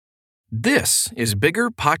This is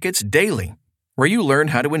Bigger Pockets Daily, where you learn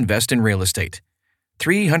how to invest in real estate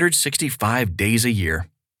 365 days a year.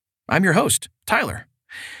 I'm your host, Tyler.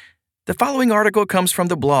 The following article comes from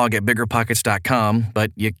the blog at biggerpockets.com,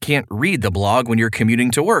 but you can't read the blog when you're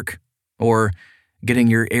commuting to work or getting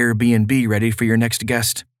your Airbnb ready for your next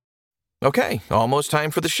guest. Okay, almost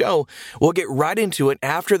time for the show. We'll get right into it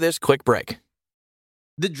after this quick break.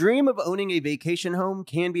 The dream of owning a vacation home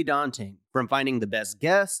can be daunting, from finding the best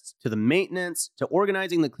guests, to the maintenance, to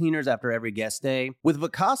organizing the cleaners after every guest stay. With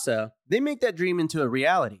Vacasa, they make that dream into a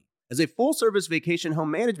reality. As a full-service vacation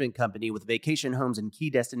home management company with vacation homes in key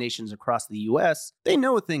destinations across the U.S., they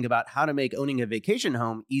know a thing about how to make owning a vacation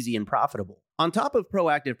home easy and profitable. On top of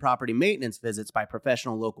proactive property maintenance visits by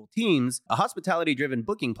professional local teams, a hospitality-driven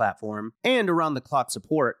booking platform, and around-the-clock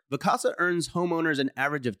support, Vacasa earns homeowners an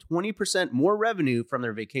average of 20% more revenue from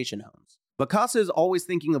their vacation homes. Vacasa is always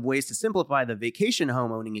thinking of ways to simplify the vacation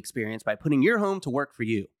home owning experience by putting your home to work for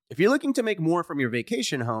you. If you're looking to make more from your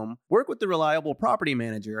vacation home, work with the reliable property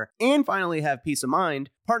manager, and finally have peace of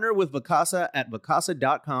mind, partner with Vacasa at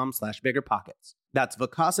vacasa.com/biggerpockets. That's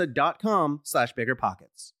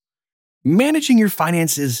vacasa.com/biggerpockets. Managing your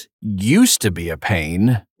finances used to be a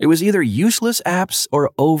pain. It was either useless apps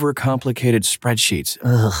or overcomplicated spreadsheets.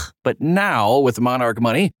 Ugh. But now, with Monarch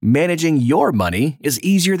Money, managing your money is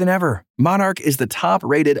easier than ever. Monarch is the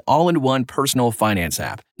top-rated all-in-one personal finance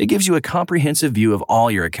app. It gives you a comprehensive view of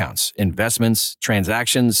all your accounts, investments,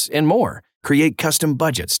 transactions, and more. Create custom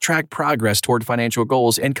budgets, track progress toward financial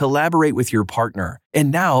goals, and collaborate with your partner. And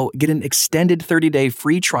now, get an extended 30-day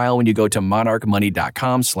free trial when you go to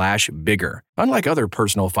monarchmoney.com/bigger. Unlike other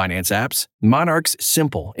personal finance apps, Monarch's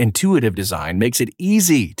simple, intuitive design makes it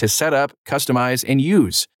easy to set up, customize, and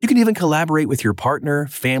use. You can even collaborate with your partner,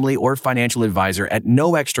 family, or financial advisor at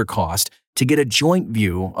no extra cost to get a joint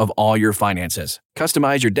view of all your finances.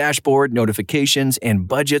 Customize your dashboard, notifications, and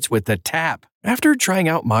budgets with the tap. After trying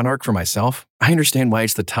out Monarch for myself, I understand why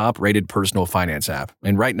it's the top-rated personal finance app.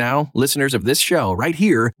 And right now, listeners of this show right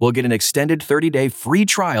here will get an extended 30-day free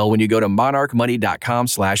trial when you go to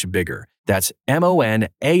monarchmoney.com/bigger. That's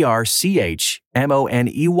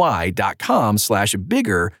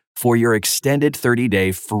monarchmoney.com/bigger for your extended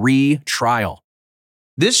 30-day free trial.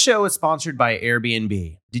 This show is sponsored by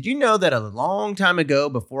Airbnb. Did you know that a long time ago,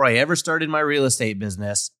 before I ever started my real estate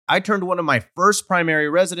business, I turned one of my first primary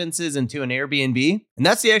residences into an Airbnb? And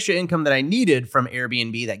that's the extra income that I needed from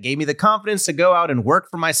Airbnb that gave me the confidence to go out and work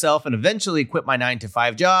for myself and eventually quit my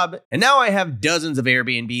 9-to-5 job. And now I have dozens of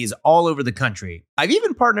Airbnbs all over the country. I've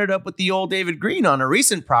even partnered up with the old David Green on a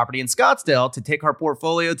recent property in Scottsdale to take our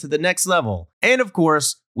portfolio to the next level. And of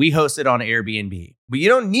course, we host it on Airbnb. But you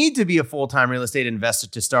don't need to be a full-time real estate investor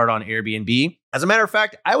to start on Airbnb. As a matter of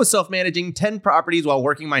fact, I was self-managing 10 properties while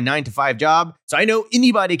working my 9-to-5 job, so I know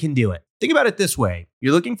anybody can do it. Think about it this way.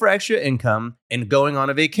 You're looking for extra income and going on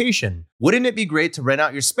a vacation. Wouldn't it be great to rent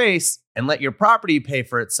out your space and let your property pay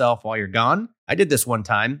for itself while you're gone? I did this one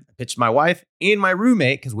time. I pitched my wife and my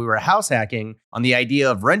roommate, because we were house hacking, on the idea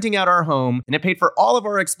of renting out our home, and it paid for all of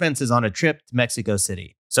our expenses on a trip to Mexico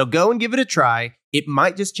City. So go and give it a try. It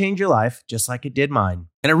might just change your life, just like it did mine.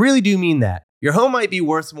 And I really do mean that. Your home might be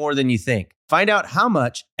worth more than you think. Find out how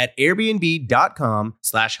much at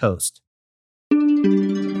airbnb.com/host.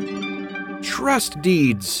 Trust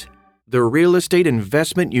deeds, the real estate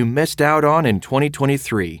investment you missed out on in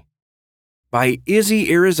 2023. By Izzy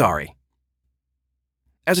Irizarry.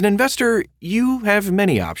 As an investor, you have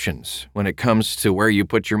many options when it comes to where you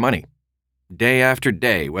put your money. Day after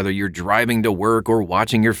day, whether you're driving to work or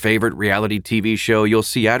watching your favorite reality TV show, you'll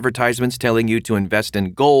see advertisements telling you to invest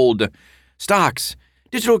in gold, stocks,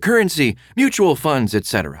 digital currency, mutual funds,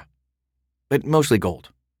 etc. But mostly gold.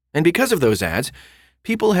 And because of those ads,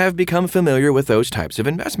 people have become familiar with those types of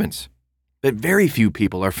investments. But very few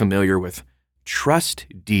people are familiar with trust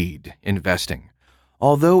deed investing,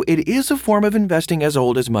 although it is a form of investing as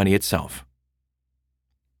old as money itself.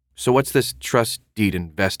 So what's this trust deed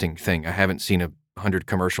investing thing I haven't seen 100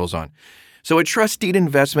 commercials on? So a trust deed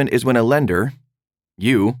investment is when a lender,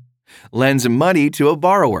 you, lends money to a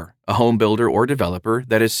borrower, a home builder or developer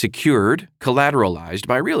that is secured, collateralized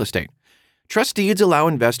by real estate. Trust deeds allow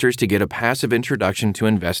investors to get a passive introduction to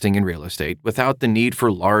investing in real estate without the need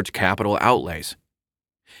for large capital outlays.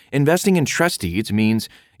 Investing in trust deeds means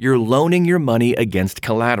you're loaning your money against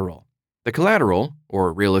collateral. The collateral,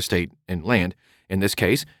 or real estate and land, in this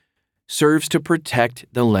case, serves to protect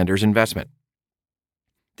the lender's investment.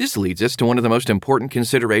 This leads us to one of the most important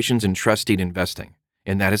considerations in trust deed investing,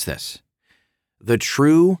 and that is this: the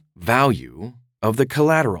true value of the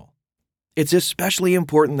collateral. It's especially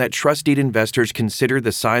important that trust deed investors consider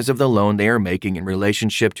the size of the loan they are making in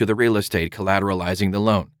relationship to the real estate collateralizing the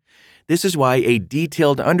loan. This is why a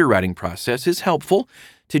detailed underwriting process is helpful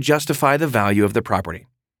to justify the value of the property.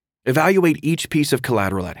 Evaluate each piece of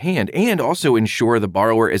collateral at hand and also ensure the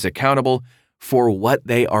borrower is accountable for what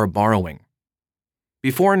they are borrowing.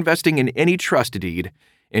 Before investing in any trust deed,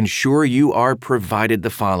 ensure you are provided the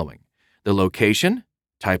following: the location,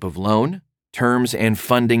 type of loan, terms and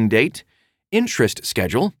funding date, interest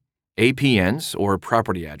schedule, APNs or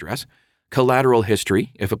property address, collateral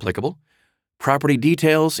history, if applicable, property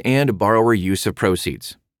details, and borrower use of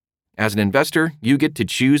proceeds. As an investor, you get to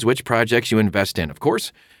choose which projects you invest in, of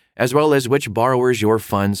course, as well as which borrowers your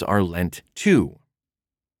funds are lent to.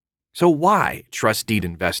 So why trust deed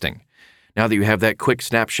investing? Now that you have that quick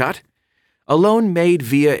snapshot, a loan made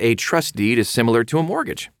via a trust deed is similar to a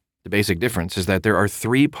mortgage. The basic difference is that there are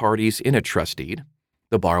 3 parties in a trust deed: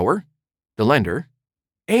 the borrower, the lender,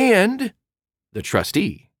 and the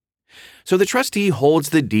trustee. So the trustee holds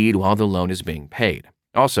the deed while the loan is being paid.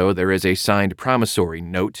 Also, there is a signed promissory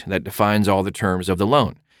note that defines all the terms of the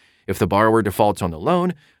loan. If the borrower defaults on the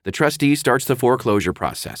loan, the trustee starts the foreclosure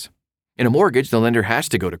process. In a mortgage, the lender has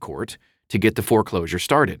to go to court to get the foreclosure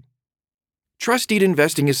started. Trust deed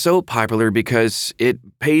investing is so popular because it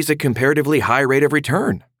pays a comparatively high rate of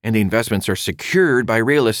return, and the investments are secured by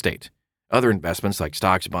real estate. Other investments like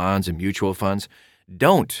stocks, bonds, and mutual funds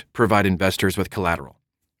don't provide investors with collateral.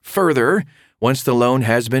 Further, once the loan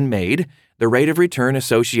has been made, the rate of return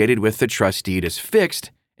associated with the trust deed is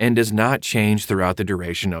fixed and does not change throughout the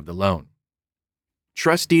duration of the loan.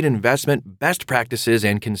 Trust deed investment best practices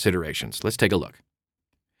and considerations. Let's take a look.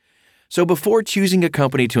 So before choosing a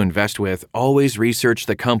company to invest with, always research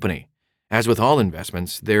the company. As with all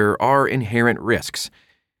investments, there are inherent risks.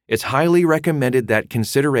 It's highly recommended that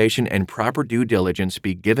consideration and proper due diligence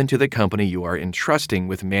be given to the company you are entrusting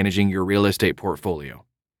with managing your real estate portfolio.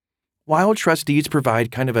 While trust deeds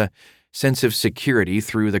provide kind of a sense of security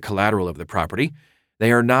through the collateral of the property,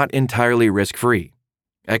 they are not entirely risk-free.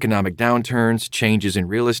 Economic downturns, changes in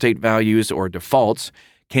real estate values, or defaults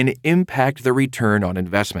can impact the return on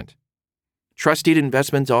investment. Trust deed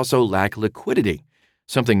investments also lack liquidity,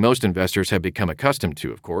 something most investors have become accustomed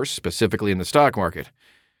to, of course, specifically in the stock market.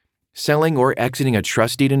 Selling or exiting a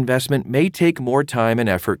trust deed investment may take more time and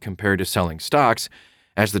effort compared to selling stocks,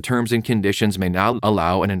 as the terms and conditions may not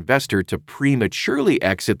allow an investor to prematurely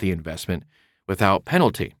exit the investment without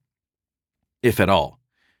penalty, if at all.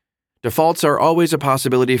 Defaults are always a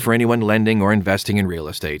possibility for anyone lending or investing in real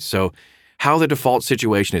estate, so how the default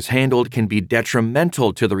situation is handled can be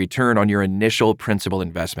detrimental to the return on your initial principal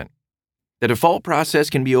investment. The default process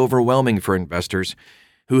can be overwhelming for investors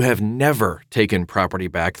who have never taken property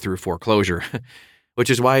back through foreclosure, which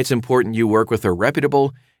is why it's important you work with a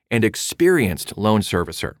reputable and experienced loan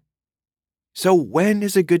servicer. So when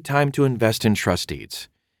is a good time to invest in trust deeds?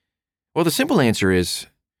 Well, the simple answer is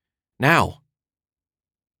now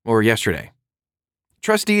or yesterday.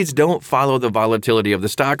 Trust deeds don't follow the volatility of the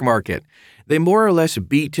stock market. They more or less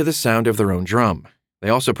beat to the sound of their own drum. They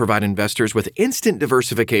also provide investors with instant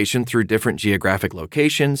diversification through different geographic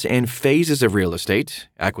locations and phases of real estate,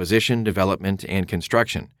 acquisition, development, and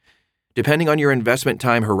construction. Depending on your investment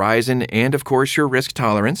time horizon and, of course, your risk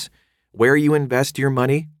tolerance, where you invest your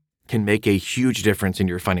money can make a huge difference in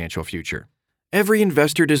your financial future. Every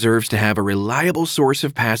investor deserves to have a reliable source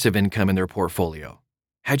of passive income in their portfolio.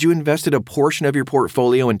 Had you invested a portion of your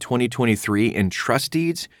portfolio in 2023 in trust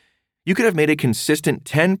deeds, you could have made a consistent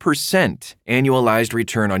 10% annualized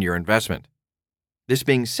return on your investment. This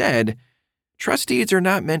being said, trust deeds are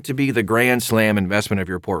not meant to be the grand slam investment of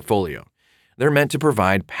your portfolio. They're meant to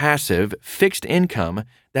provide passive, fixed income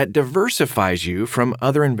that diversifies you from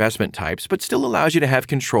other investment types, but still allows you to have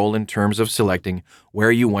control in terms of selecting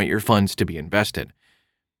where you want your funds to be invested.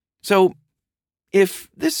 So, if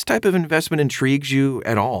this type of investment intrigues you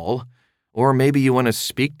at all, or maybe you want to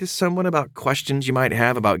speak to someone about questions you might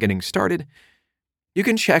have about getting started, you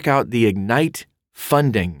can check out the Ignite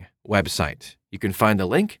Funding website. You can find the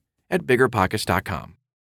link at biggerpockets.com.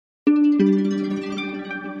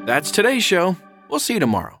 That's today's show. We'll see you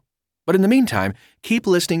tomorrow. But in the meantime, keep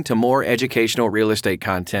listening to more educational real estate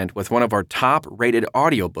content with one of our top-rated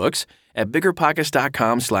audiobooks at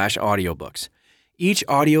biggerpockets.com/audiobooks. Each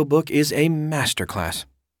audiobook is a masterclass.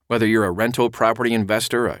 Whether you're a rental property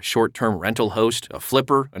investor, a short-term rental host, a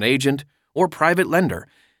flipper, an agent, or private lender,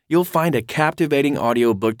 you'll find a captivating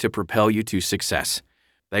audiobook to propel you to success.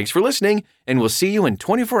 Thanks for listening, and we'll see you in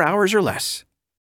 24 hours or less.